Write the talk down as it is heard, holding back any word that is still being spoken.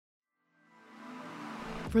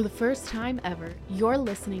For the first time ever, you're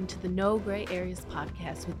listening to the No Gray Areas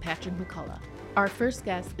podcast with Patrick McCalla. Our first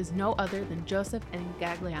guest is no other than Joseph N.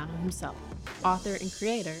 Gagliano himself, author and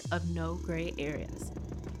creator of No Gray Areas.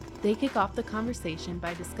 They kick off the conversation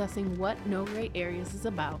by discussing what No Gray Areas is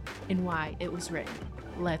about and why it was written.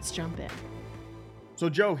 Let's jump in. So,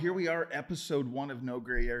 Joe, here we are, episode 1 of No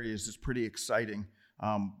Gray Areas. It's pretty exciting.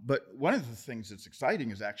 But one of the things that's exciting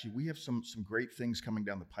is actually we have some great things coming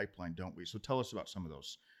down the pipeline, don't we? So tell us about some of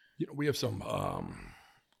those. You know, we have some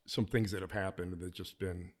things that have happened that have just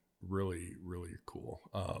been really, really cool.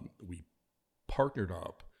 We partnered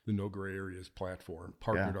up, the No Gray Areas platform,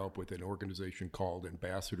 partnered up with an organization called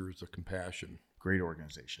Ambassadors of Compassion. Great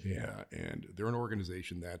organization. Yeah, and they're an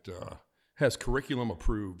organization that has curriculum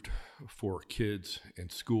approved for kids in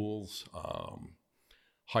schools,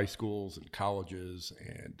 high schools and colleges,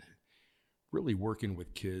 and really working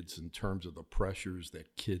with kids in terms of the pressures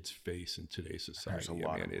that kids face in today's society. There's a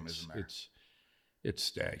lot of them, isn't there? It's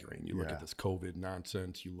staggering. You look at this COVID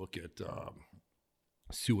nonsense, you look at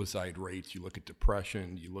suicide rates, you look at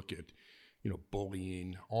depression, you look at,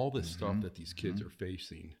 bullying, all this stuff that these kids are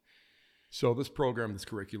facing. So this program, this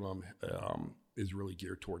curriculum, is really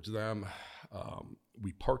geared towards them.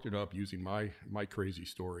 We partnered up using my crazy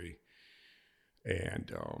story,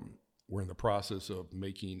 and we're in the process of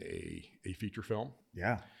making a feature film.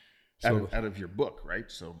 Yeah. So, out of your book, right?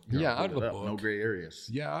 So out of the book. No Gray Areas.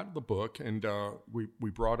 Yeah, out of the book. And we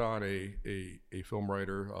brought on a film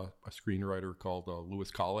writer, a screenwriter called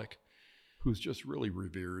Lewis Colick, who's just really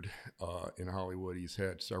revered in Hollywood. He's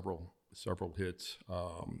had several hits.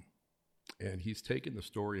 And he's taken the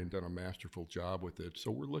story and done a masterful job with it. So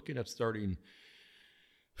we're looking at starting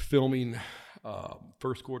filming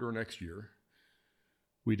first quarter next year.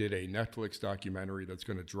 We did a Netflix documentary that's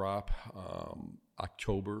going to drop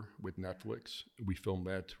October with Netflix. We filmed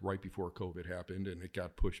that right before COVID happened, and it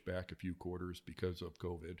got pushed back a few quarters because of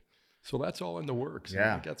COVID. So that's all in the works.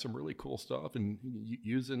 Yeah. And we got some really cool stuff and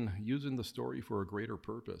using the story for a greater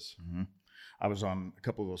purpose. Mm-hmm. I was on a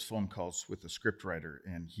couple of those phone calls with the scriptwriter,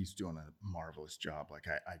 and he's doing a marvelous job. Like,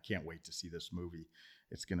 I can't wait to see this movie.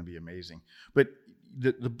 It's going to be amazing. But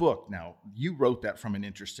the book, now, you wrote that from an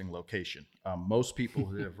interesting location. Most people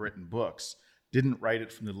who have written books didn't write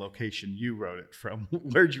it from the location you wrote it from.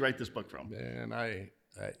 Where'd you write this book from? Man, I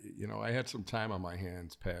had some time on my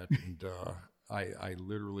hands, Pat, and I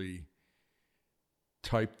literally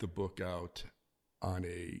typed the book out on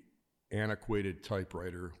a antiquated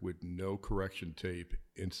typewriter with no correction tape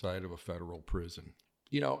inside of a federal prison.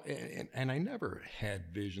 And I never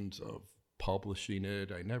had visions of publishing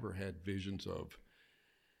it. I never had visions of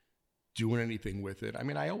doing anything with it. I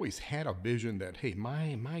mean, I always had a vision that, hey,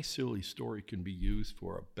 my silly story can be used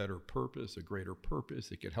for a better purpose, a greater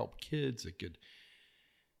purpose. It could help kids. It could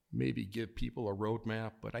maybe give people a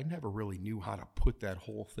roadmap, but I never really knew how to put that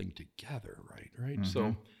whole thing together, right? Mm-hmm.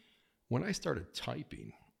 So when I started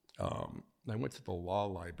typing, I went to the law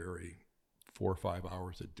library 4 or 5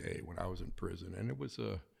 hours a day when I was in prison, and it was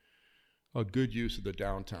a good use of the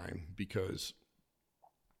downtime because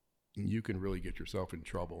you can really get yourself in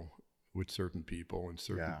trouble with certain people and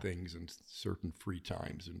certain things and certain free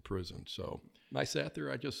times in prison. So I sat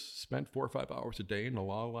there, I just spent 4 or 5 hours a day in the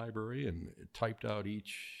law library and typed out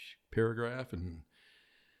each paragraph and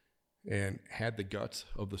had the guts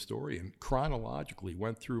of the story and chronologically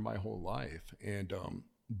went through my whole life and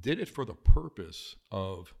did it for the purpose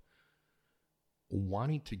of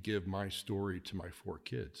wanting to give my story to my 4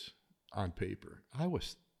 kids on paper. I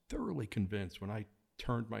was thoroughly convinced when I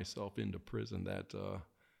turned myself into prison that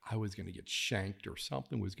I was going to get shanked or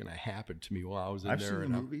something was going to happen to me while I was in there. I've seen the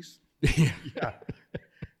movies.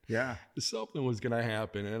 Yeah. Something was going to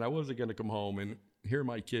happen, and I wasn't going to come home and hear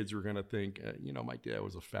my kids were going to think, my dad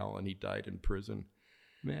was a felon. He died in prison.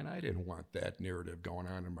 Man, I didn't want that narrative going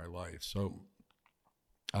on in my life. So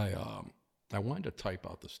I wanted to type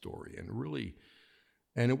out the story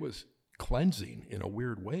and it was cleansing in a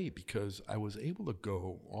weird way because I was able to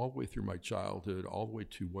go all the way through my childhood, all the way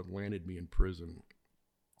to what landed me in prison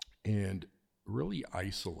and really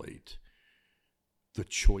isolate the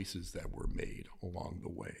choices that were made along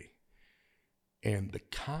the way and the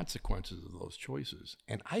consequences of those choices.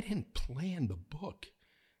 And I didn't plan the book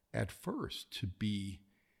at first to be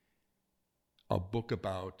a book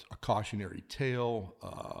about a cautionary tale,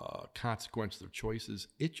 consequences of choices.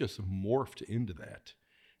 It just morphed into that.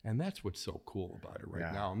 And that's what's so cool about it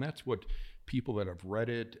right now. And that's what people that have read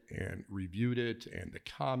it and reviewed it and the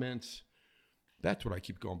comments, that's what I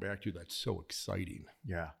keep going back to. That's so exciting.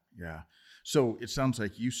 Yeah. So it sounds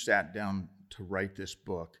like you sat down to write this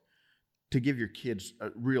book to give your kids a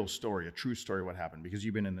real story, a true story, what happened, because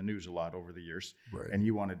you've been in the news a lot over the years, Right. and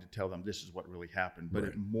you wanted to tell them this is what really happened, but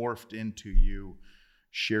Right. it morphed into you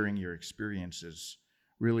sharing your experiences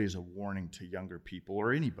really as a warning to younger people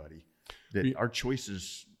or anybody that our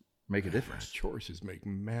choices make a difference. Choices make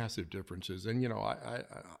massive differences. And,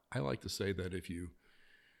 I like to say that if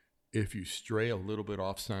you stray a little bit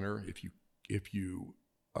off center, if you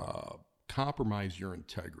compromise your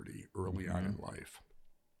integrity early on in life,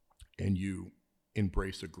 and you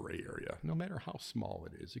embrace a gray area, no matter how small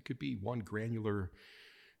it is, it could be one granular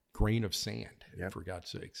grain of sand, for God's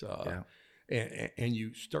sakes, and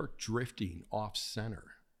you start drifting off center,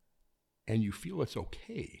 and you feel it's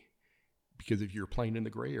okay. Because if you're playing in the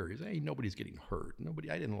gray areas, hey, nobody's getting hurt.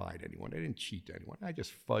 I didn't lie to anyone. I didn't cheat to anyone. I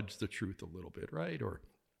just fudged the truth a little bit, right?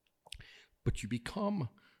 But you become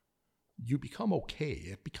okay.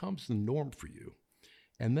 It becomes the norm for you.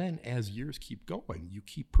 And then as years keep going, you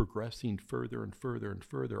keep progressing further and further and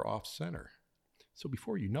further off center. So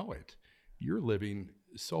before you know it, you're living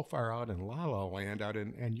so far out in la la land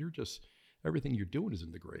and you're just, everything you're doing is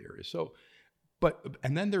in the gray area. So,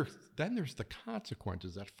 and then there's the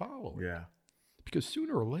consequences that follow it. Yeah. Because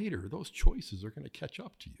sooner or later, those choices are going to catch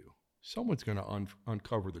up to you. Someone's going to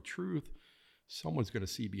uncover the truth. Someone's going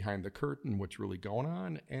to see behind the curtain what's really going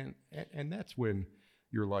on. And that's when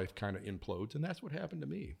your life kind of implodes. And that's what happened to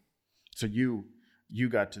me. So you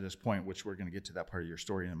got to this point, which we're going to get to that part of your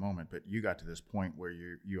story in a moment, but you got to this point where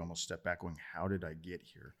you almost stepped back going, how did I get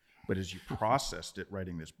here? But as you processed it,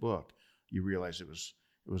 writing this book, you realized it was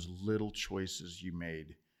little choices you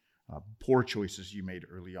made, poor choices you made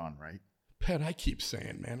early on, right? Pat, I keep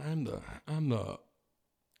saying, man, I'm the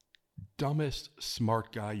dumbest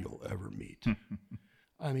smart guy you'll ever meet.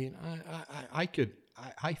 I mean, I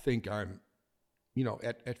think I'm,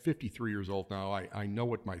 at 53 years old now, I know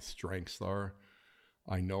what my strengths are.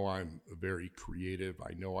 I know I'm very creative.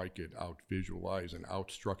 I know I could out-visualize and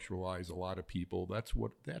out-structuralize a lot of people. That's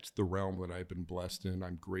the realm that I've been blessed in.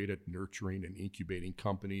 I'm great at nurturing and incubating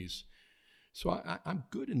companies. So I'm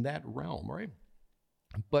good in that realm, right?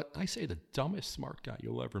 But I say the dumbest smart guy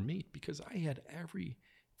you'll ever meet because I had every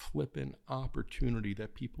flippin' opportunity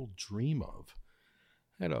that people dream of.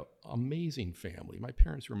 I had an amazing family. My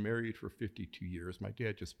parents were married for 52 years. My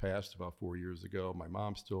dad just passed about 4 years ago. My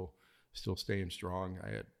mom's still staying strong. I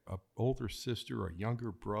had an older sister, a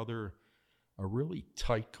younger brother, a really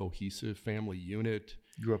tight, cohesive family unit.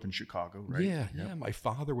 You grew up in Chicago, right? Yeah. My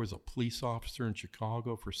father was a police officer in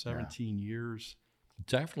Chicago for 17 years.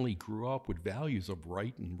 Definitely grew up with values of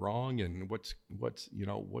right and wrong and what's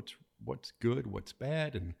good, what's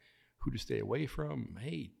bad, and who to stay away from.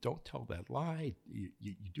 Hey, don't tell that lie.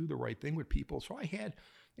 You do the right thing with people. So I had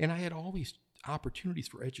all these opportunities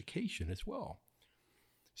for education as well.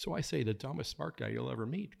 So I say the dumbest smart guy you'll ever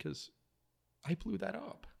meet because I blew that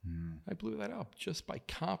up. I blew that up just by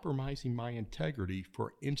compromising my integrity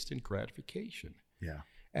for instant gratification. Yeah.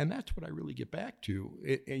 And that's what I really get back to.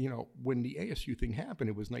 When the ASU thing happened,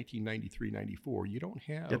 it was 1993-94. You don't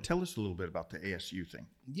have... Yeah, tell us a little bit about the ASU thing.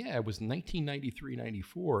 Yeah, it was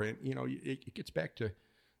 1993-94. And, it gets back to,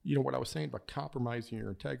 what I was saying about compromising your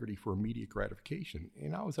integrity for immediate gratification.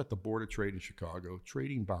 And I was at the Board of Trade in Chicago,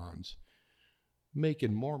 trading bonds,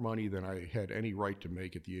 making more money than I had any right to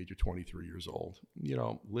make at the age of 23 years old.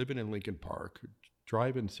 Living in Lincoln Park,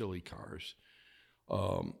 driving silly cars,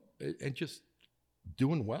 and just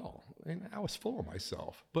doing well. And I was full of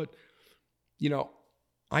myself. But,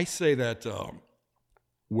 I say that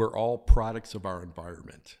we're all products of our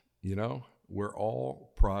environment. We're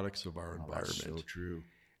all products of our environment. That's so true.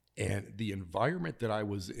 And the environment that I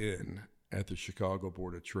was in at the Chicago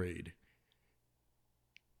Board of Trade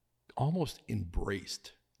almost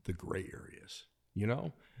embraced the gray areas,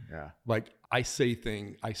 Yeah. Like I say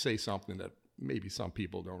something that maybe some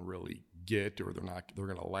people don't really get, or they're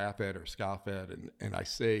going to laugh at or scoff at. And I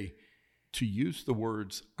say to use the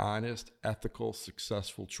words honest, ethical,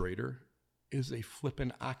 successful trader is a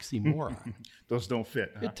flippin' oxymoron. Those don't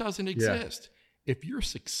fit. Huh? It doesn't exist. Yeah. If you're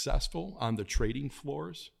successful on the trading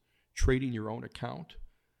floors, trading your own account,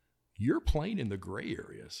 you're playing in the gray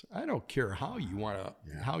areas. I don't care how you want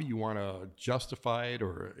to justify it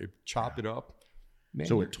or chop it up. Man,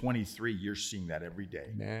 so at 23, you're seeing that every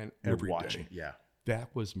day. Man, you're every watching. day. Yeah.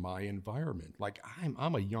 That was my environment. Like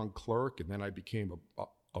I'm a young clerk, and then I became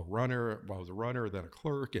a runner. Well, I was a runner, then a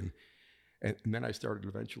clerk, and then I started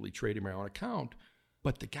eventually trading my own account.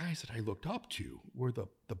 But the guys that I looked up to were the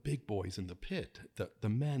big boys in the pit, the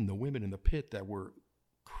men, the women in the pit that were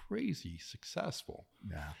crazy successful.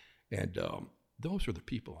 Yeah. And those are the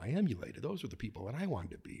people I emulated. Those are the people that I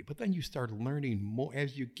wanted to be. But then you start learning more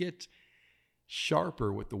as you get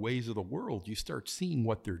sharper with the ways of the world, you start seeing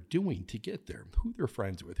what they're doing to get there, who they're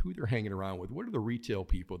friends with, who they're hanging around with, what are the retail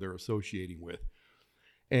people they're associating with.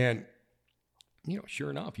 And, sure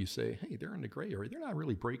enough, you say, hey, they're in the gray area. They're not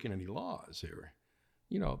really breaking any laws here.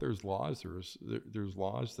 There's laws, there's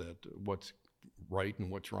laws that what's right and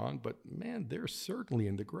what's wrong, but man, they're certainly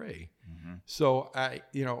in the gray. Mm-hmm. So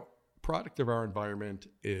product of our environment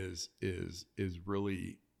is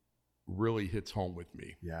really, really hits home with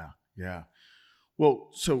me. Yeah. Well,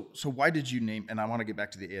 so why did you name, and I want to get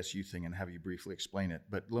back to the ASU thing and have you briefly explain it,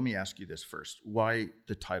 but let me ask you this first. Why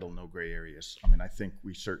the title No Gray Areas? I mean, I think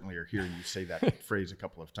we certainly are hearing you say that phrase a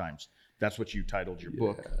couple of times. That's what you titled your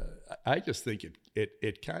book. I just think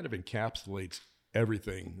it kind of encapsulates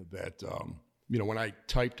everything that, when I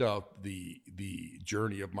typed out the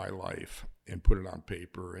journey of my life and put it on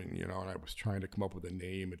paper and I was trying to come up with a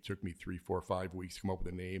name. It took me 3, 4, 5 weeks to come up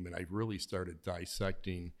with a name. And I really started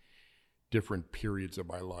dissecting different periods of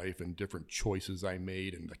my life and different choices I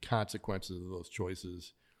made and the consequences of those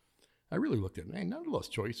choices. I really looked at, none of those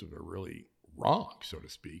choices are really wrong, so to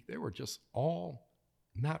speak. They were just all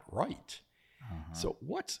not right. Uh-huh. So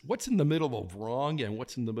what's in the middle of wrong and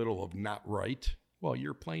what's in the middle of not right? Well,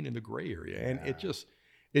 you're playing in the gray area. And it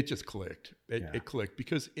just clicked. It clicked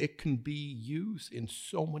because it can be used in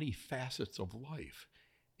so many facets of life.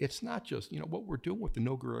 It's not just, what we're doing with the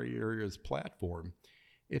No Gray Areas platform.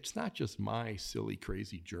 It's not just my silly,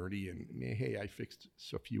 crazy journey and, hey, I fixed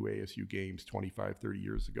a few ASU games 25, 30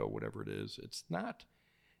 years ago, whatever it is. It's not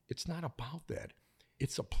about that.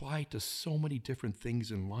 It's applied to so many different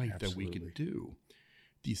things in life that we can do.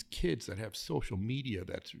 These kids that have social media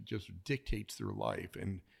that just dictates their life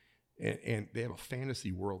and they have a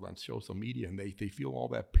fantasy world on social media and they feel all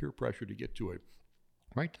that peer pressure to get to it.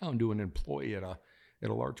 Right down to an employee at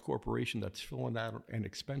a large corporation that's filling out an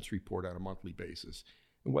expense report on a monthly basis.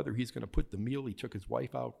 And whether he's going to put the meal he took his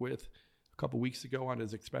wife out with a couple of weeks ago on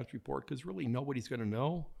his expense report, because really nobody's going to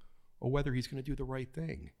know, or whether he's going to do the right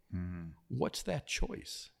thing. Mm-hmm. What's that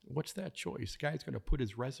choice? The guy's going to put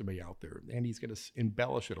his resume out there and he's going to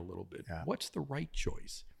embellish it a little bit. Yeah. What's the right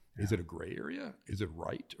choice? Yeah. Is it a gray area? Is it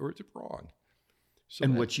right or is it wrong? So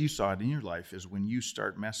and what you saw in your life is when you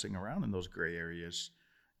start messing around in those gray areas,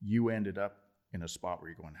 you ended up in a spot where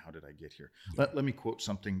you're going, how did I get here? Yeah. Let me quote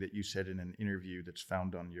something that you said in an interview that's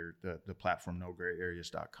found on the platform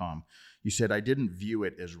nograyAreas.com. You said, I didn't view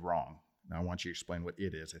it as wrong. Now I want you to explain what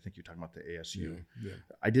it is. I think you're talking about the ASU. Yeah.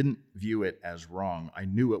 I didn't view it as wrong. I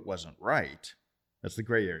knew it wasn't right. That's the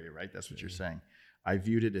gray area, right? That's what you're saying. I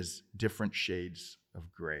viewed it as different shades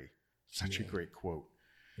of gray. Such a great quote.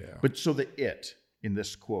 Yeah. But so the it in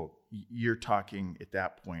this quote, you're talking at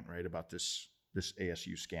that point, right, about this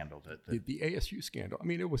ASU scandal. The ASU scandal. I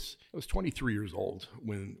mean, I was 23 years old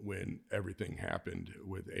when everything happened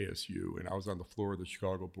with ASU, and I was on the floor of the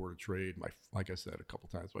Chicago Board of Trade. Like I said a couple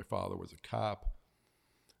times, my father was a cop.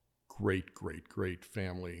 Great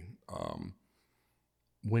family.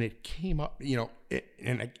 When it came up,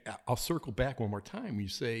 I'll circle back one more time. You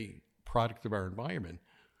say product of our environment.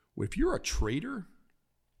 If you're a trader,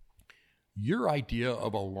 your idea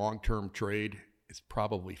of a long-term trade is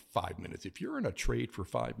probably 5 minutes. If you're in a trade for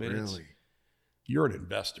 5 minutes, really? You're an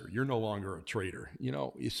investor. You're no longer a trader.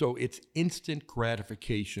 So it's instant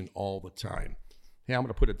gratification all the time. Hey, I'm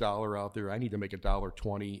going to put $1 out there. I need to make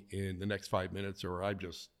 $1.20 in the next 5 minutes, or I'm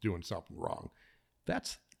just doing something wrong.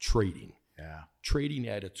 That's trading. Yeah. Trading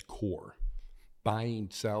at its core. Buying,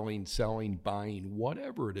 selling, buying,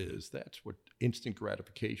 whatever it is. That's what instant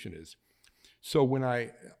gratification is. So when I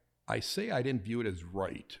say I didn't view it as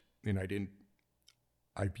right, and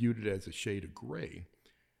I viewed it as a shade of gray.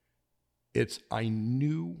 I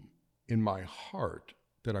knew in my heart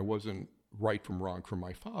that I wasn't right from wrong from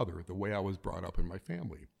my father, the way I was brought up in my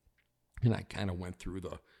family. And I kind of went through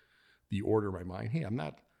the order of my mind. Hey, I'm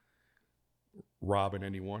not robbing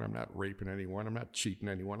anyone. I'm not raping anyone. I'm not cheating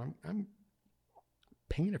anyone. I'm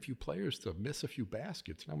paying a few players to miss a few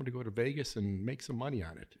baskets, and I'm going to go to Vegas and make some money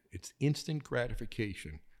on it. It's instant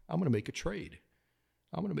gratification. I'm going to make a trade.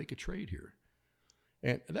 Here.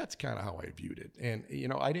 And that's kind of how I viewed it. And,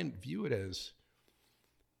 I didn't view it as,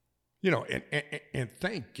 and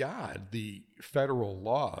thank God the federal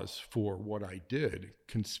laws for what I did,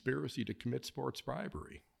 conspiracy to commit sports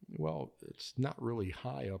bribery. Well, it's not really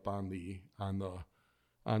high up on the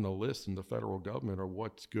list in the federal government of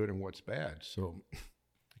what's good and what's bad. So I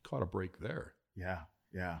caught a break there.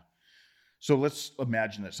 Yeah. So let's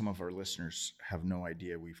imagine that some of our listeners have no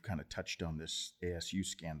idea. We've kind of touched on this ASU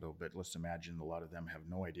scandal, but let's imagine a lot of them have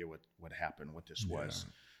no idea what happened, what this was.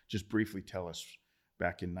 Just briefly tell us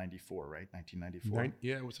back in 94, right?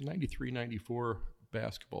 1994? It was a 93, 94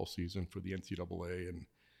 basketball season for the NCAA. And,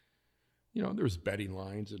 there's betting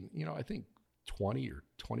lines. And, I think 20 or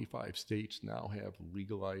 25 states now have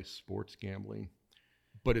legalized sports gambling.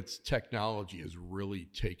 But its technology has really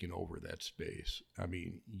taken over that space. I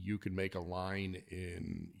mean, you can make a line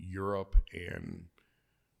in Europe, and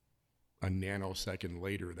a nanosecond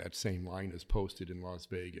later, that same line is posted in Las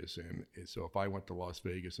Vegas. And so if I went to Las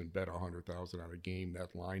Vegas and bet $100,000 on a game,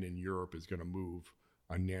 that line in Europe is going to move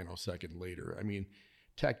a nanosecond later. I mean,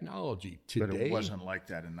 technology today. But it wasn't like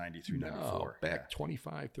that in 93, 94. Back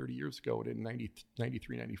 25, 30 years ago, in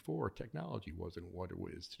 93, 94, technology wasn't what it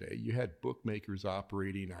is today. You had bookmakers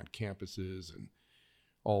operating on campuses and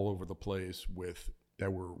all over the place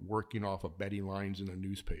that were working off of betting lines in a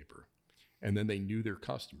newspaper. And then they knew their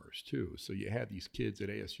customers too. So you had these kids at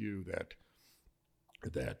ASU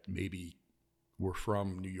that maybe were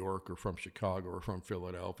from New York or from Chicago or from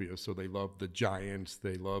Philadelphia. So they loved the Giants,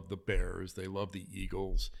 they loved the Bears, they loved the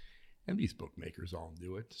Eagles. And these bookmakers all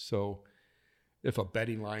knew it. So if a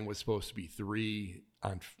betting line was supposed to be 3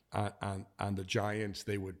 on the Giants,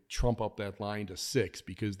 they would trump up that line to 6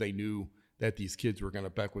 because they knew that these kids were going to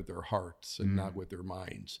bet with their hearts and not with their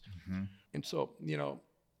minds. Mm-hmm. And so,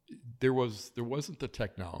 there wasn't the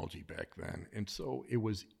technology back then. And so it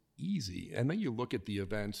was easy. And then you look at the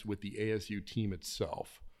events with the ASU team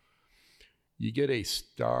itself. You get a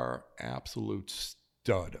absolute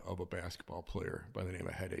stud of a basketball player by the name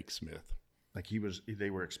of Headache Smith. Like they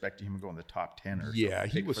were expecting him to go in the top 10 or something. Yeah,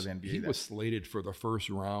 he was slated for the first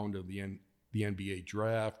round of the NBA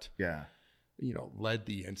draft. Yeah. Led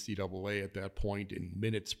the NCAA at that point in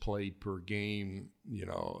minutes played per game,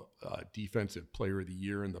 defensive player of the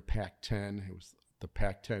year in the Pac-10. It was the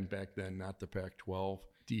Pac-10 back then, not the Pac-12.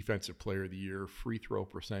 Defensive player of the year, free throw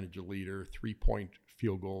percentage leader, 3-point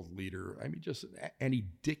field goal leader. I mean, and he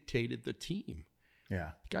dictated the team.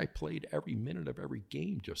 Yeah. The guy played every minute of every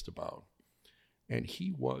game just about. And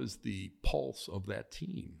he was the pulse of that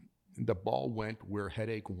team. And the ball went where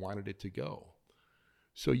Headache wanted it to go.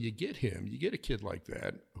 So you get a kid like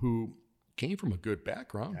that who came from a good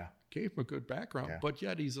background, but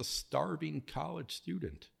yet he's a starving college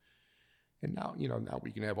student. And now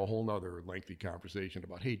we can have a whole nother lengthy conversation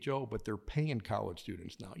about, hey, Joe, but they're paying college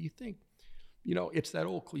students now. You think, it's that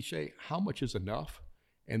old cliche, how much is enough?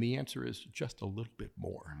 And the answer is just a little bit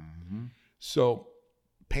more. Mm-hmm. So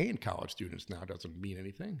paying college students now doesn't mean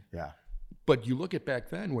anything. Yeah. But you look at back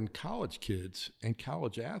then when college kids and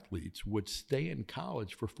college athletes would stay in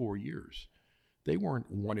college for 4 years. They weren't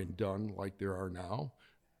one and done like there are now.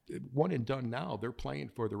 One and done now, they're playing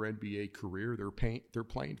for their NBA career. They're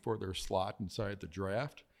playing for their slot inside the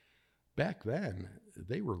draft. Back then,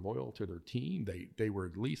 they were loyal to their team. They were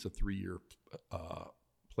at least a 3-year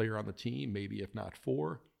player on the team, maybe if not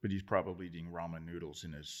 4. But he's probably eating ramen noodles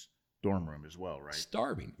in his dorm room as well, right?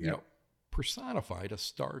 Starving. Yep. Personified a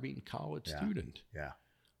starving college student. Yeah.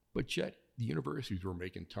 But yet the universities were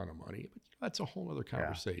making a ton of money. But that's a whole other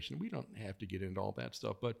conversation. We don't have to get into all that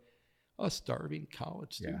stuff, but a starving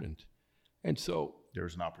college student. Yeah. And so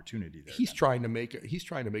there's an opportunity there. He's trying to make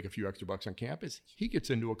a few extra bucks on campus. He gets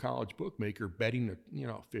into a college bookmaker betting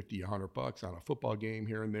 $50, $100 on a football game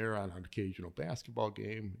here and there, on an occasional basketball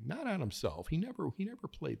game, not on himself. He never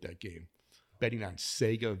played that game. Betting on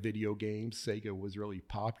Sega video games. Sega was really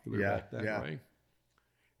popular back then, right?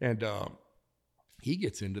 And he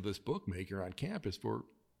gets into this bookmaker on campus for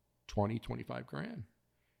 $20, $25,000.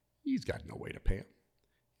 He's got no way to pay him.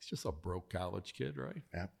 He's just a broke college kid, right?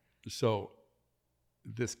 Yeah. So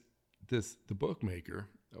the bookmaker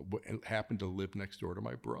happened to live next door to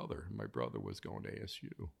my brother. My brother was going to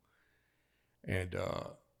ASU, and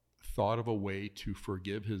thought of a way to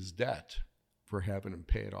forgive his debt for having him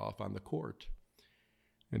pay it off on the court.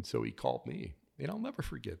 And so he called me. And I'll never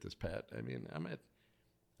forget this, Pat. I mean,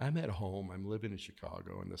 I'm at home. I'm living in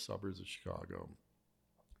Chicago, in the suburbs of Chicago.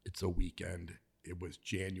 It's a weekend. It was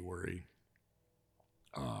January,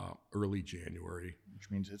 early January. Which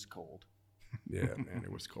means it's cold. Yeah, man,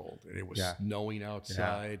 it was cold. And it was snowing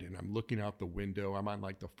outside. And I'm looking out the window. I'm on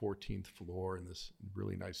like the 14th floor in this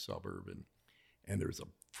really nice suburb. And there's a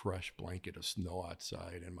fresh blanket of snow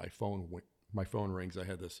outside. And my phone rings. I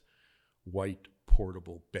had this white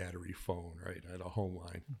portable battery phone, right? I had a home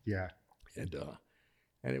line. Yeah.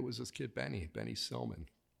 And it was this kid, Benny Silman.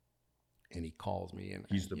 And he calls me. And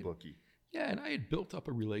he's the bookie. Yeah, and I had built up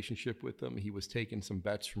a relationship with him. He was taking some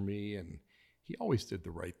bets from me, and he always did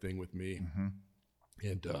the right thing with me. Mm-hmm.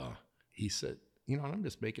 And he said, and I'm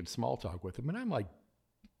just making small talk with him. And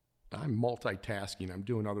I'm multitasking. I'm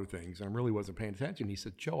doing other things. And I really wasn't paying attention. He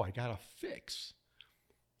said, Joe, I got a fix.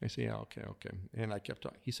 I said, yeah, okay. And I kept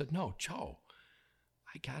talking. He said, no, Joe,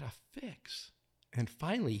 I got a fix. And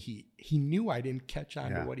finally, he knew I didn't catch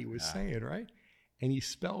on to what he was saying, right? And he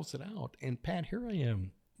spells it out. And Pat, here I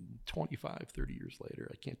am 25, 30 years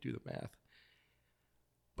later. I can't do the math.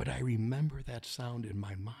 But I remember that sound in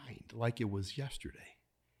my mind like it was yesterday.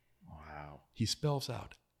 Wow. He spells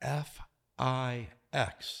out Fix. I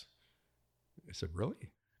said,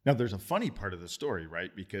 really? Now, there's a funny part of the story, right?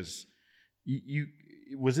 Because you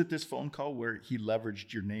was it this phone call where he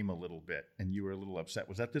leveraged your name a little bit and you were a little upset?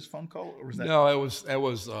 Was that this phone call, or was that? No, it was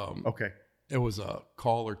okay. It was a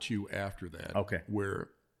call or two after that. Okay. Where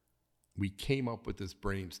we came up with this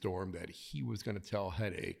brainstorm that he was going to tell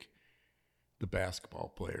Headache, the basketball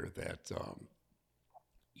player, that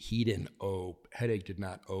Headache did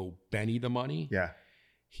not owe Benny the money. Yeah.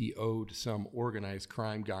 He owed some organized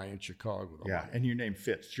crime guy in Chicago the money. And your name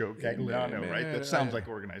fits, Joe Gagliano, right? That sounds like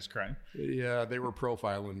organized crime. Yeah, they were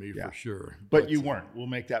profiling me for sure. But you weren't. We'll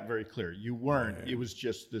make that very clear. You weren't. It was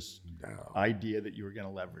just this idea that you were going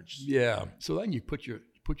to leverage. Yeah. So then you put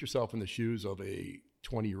yourself in the shoes of a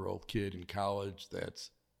 20-year-old kid in college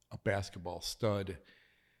that's a basketball stud,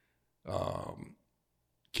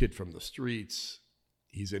 kid from the streets.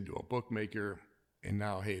 He's into a bookmaker. And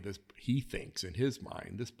now, he thinks in his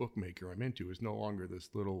mind, this bookmaker I'm into is no longer this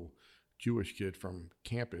little Jewish kid from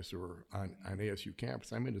campus or on ASU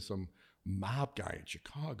campus. I'm into some mob guy in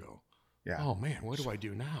Chicago. Yeah. Oh, man, what do I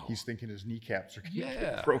do now? He's thinking his kneecaps are going to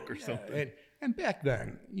get broke or something. And back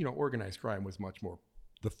then, organized crime was much more,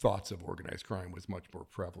 the thoughts of organized crime was much more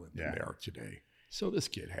prevalent than they are today. So this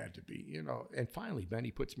kid had to be, and finally,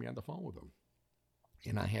 Benny puts me on the phone with him.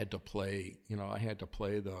 And I had to play,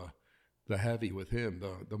 the heavy with him,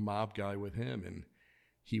 the mob guy with him. And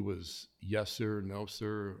he was, yes, sir, no,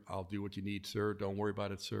 sir, I'll do what you need, sir. Don't worry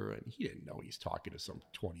about it, sir. And he didn't know he's talking to some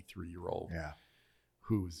 23-year-old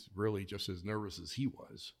who's really just as nervous as he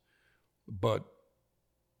was. But,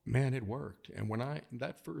 man, it worked. And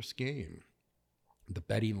that first game, the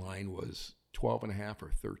betting line was 12.5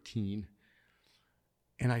 or 13.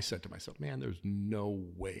 And I said to myself, man, there's no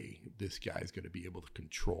way this guy's going to be able to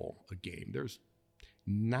control a game. There's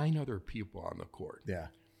 9 other people on the court. Yeah.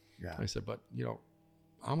 I said, but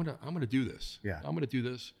I'm gonna do this. Yeah. I'm gonna do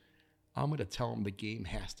this. I'm gonna tell him the game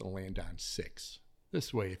has to land on 6.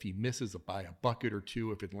 This way, if he misses by a bucket or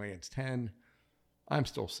 2, if it lands 10, I'm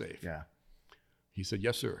still safe. Yeah. He said,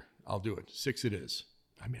 yes, sir. I'll do it. 6 it is.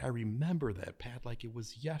 I mean, I remember that, Pat, like it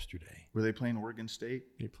was yesterday. Were they playing Oregon State?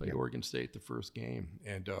 They played Oregon State the first game,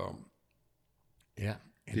 and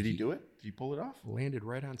And did he do it? Did he pull it off? Landed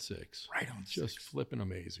right on 6. Right on 6. Just flipping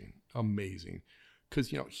amazing.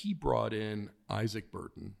 Because, he brought in Isaac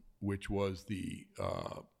Burton, which was the,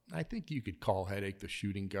 I think you could call Headache the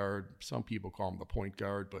shooting guard. Some people call him the point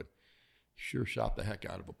guard, but sure shot the heck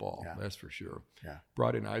out of a ball. Yeah. That's for sure. Yeah.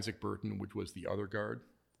 Brought in Isaac Burton, which was the other guard.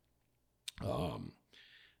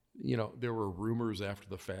 There were rumors after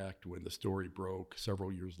the fact when the story broke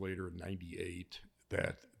several years later in 98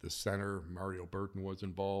 that the center, Mario Burton, was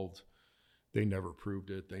involved. They never proved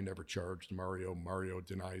it. They never charged Mario. Mario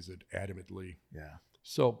denies it adamantly. Yeah.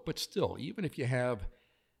 So, but still, even if you have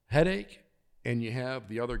Headache and you have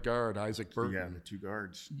the other guard, Isaac Burton. Yeah, the 2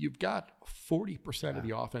 guards. You've got 40% of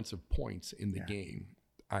the offensive points in the game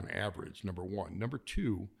on average, number one. Number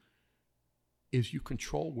 2 is you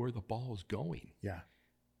control where the ball is going. Yeah.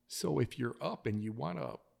 So if you're up and you want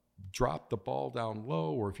to drop the ball down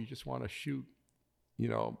low, or if you just want to shoot,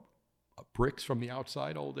 bricks from the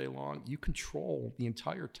outside all day long, you control the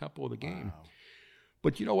entire tempo of the game. Wow.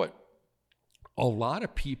 But you know what? A lot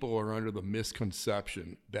of people are under the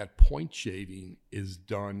misconception that point shaving is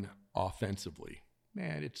done offensively.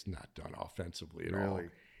 Man, it's not done offensively at all.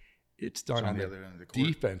 It's done on the other end of the court.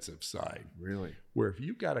 Defensive side. Really? Where if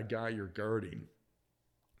you've got a guy you're guarding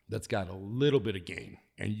that's got a little bit of game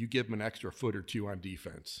and you give him an extra foot or 2 on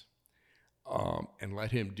defense, and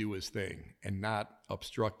let him do his thing and not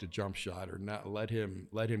obstruct a jump shot or not let him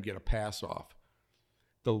get a pass off.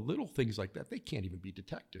 The little things like that, they can't even be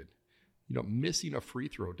detected. Missing a free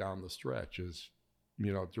throw down the stretch is,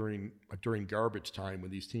 during garbage time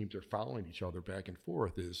when these teams are fouling each other back and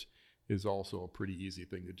forth is also a pretty easy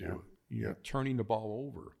thing to do. Turning the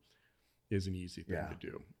ball over is an easy thing to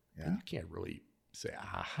do. Yeah. And you can't really say,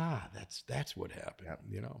 aha, that's what happened,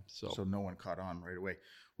 So no one caught on right away.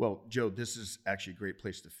 Well, Joe, this is actually a great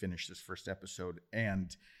place to finish this first episode,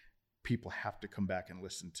 and people have to come back and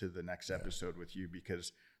listen to the next episode with you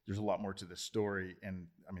because there's a lot more to this story. And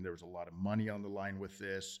I mean, there was a lot of money on the line with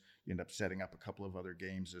this. You end up setting up a couple of other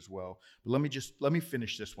games as well. But let me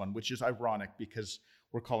finish this one, which is ironic because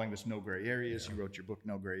we're calling this No Gray Areas. You wrote your book,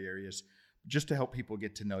 No Gray Areas, just to help people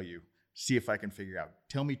get to know you. See if I can figure out.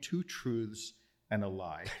 Tell me 2 truths and a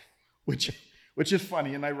lie, which which is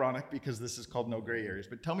funny and ironic because this is called No Gray Areas.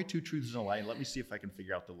 But tell me 2 truths and a lie, and let me see if I can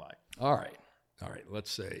figure out the lie. All right. Let's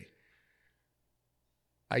say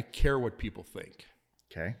I care what people think.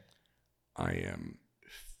 Okay. I am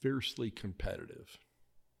fiercely competitive.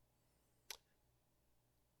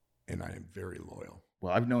 And I am very loyal.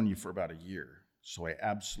 Well, I've known you for about a year, so I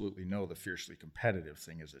absolutely know the fiercely competitive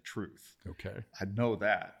thing is a truth. Okay. I know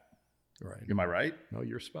that. Right. Am I right? No,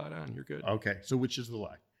 you're spot on. You're good. Okay. So which is the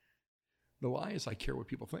lie? The lie is I care what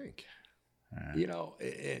people think.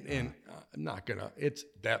 And I'm not gonna.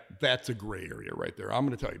 That's a gray area right there. I'm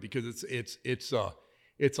gonna tell you because it's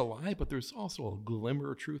a lie, but there's also a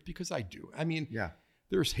glimmer of truth because I do. I mean, yeah.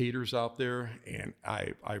 There's haters out there, and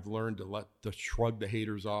I've learned to shrug the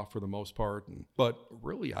haters off for the most part. But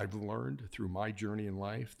really, I've learned through my journey in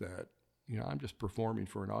life that I'm just performing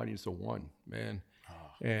for an audience of one, man.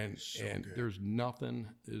 And there's nothing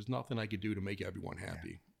I could do to make everyone happy.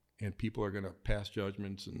 Yeah. And people are going to pass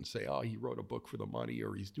judgments and say, oh, he wrote a book for the money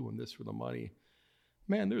or he's doing this for the money.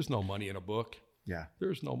 Man, there's no money in a book. Yeah.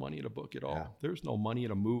 There's no money in a book at all. Yeah. There's no money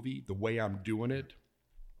in a movie. The way I'm doing it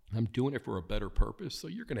for a better purpose. So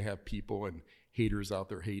you're going to have people and haters out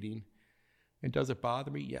there hating. And does it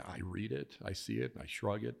bother me? Yeah, I read it, I see it, and I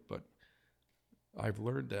shrug it. But I've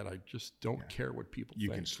learned that I just don't care what people think. You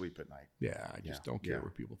can sleep at night. Yeah, I just don't care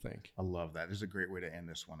what people think. I love that. This is a great way to end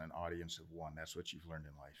this one. An audience of one. That's what you've learned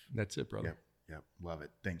in life. That's it, brother. Yep. Love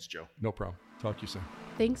it. Thanks, Joe. No problem. Talk to you soon.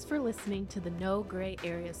 Thanks for listening to the No Gray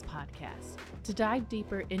Areas podcast. To dive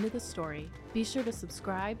deeper into the story, be sure to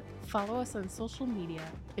subscribe, follow us on social media,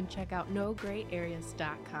 and check out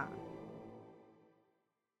nograyareas.com.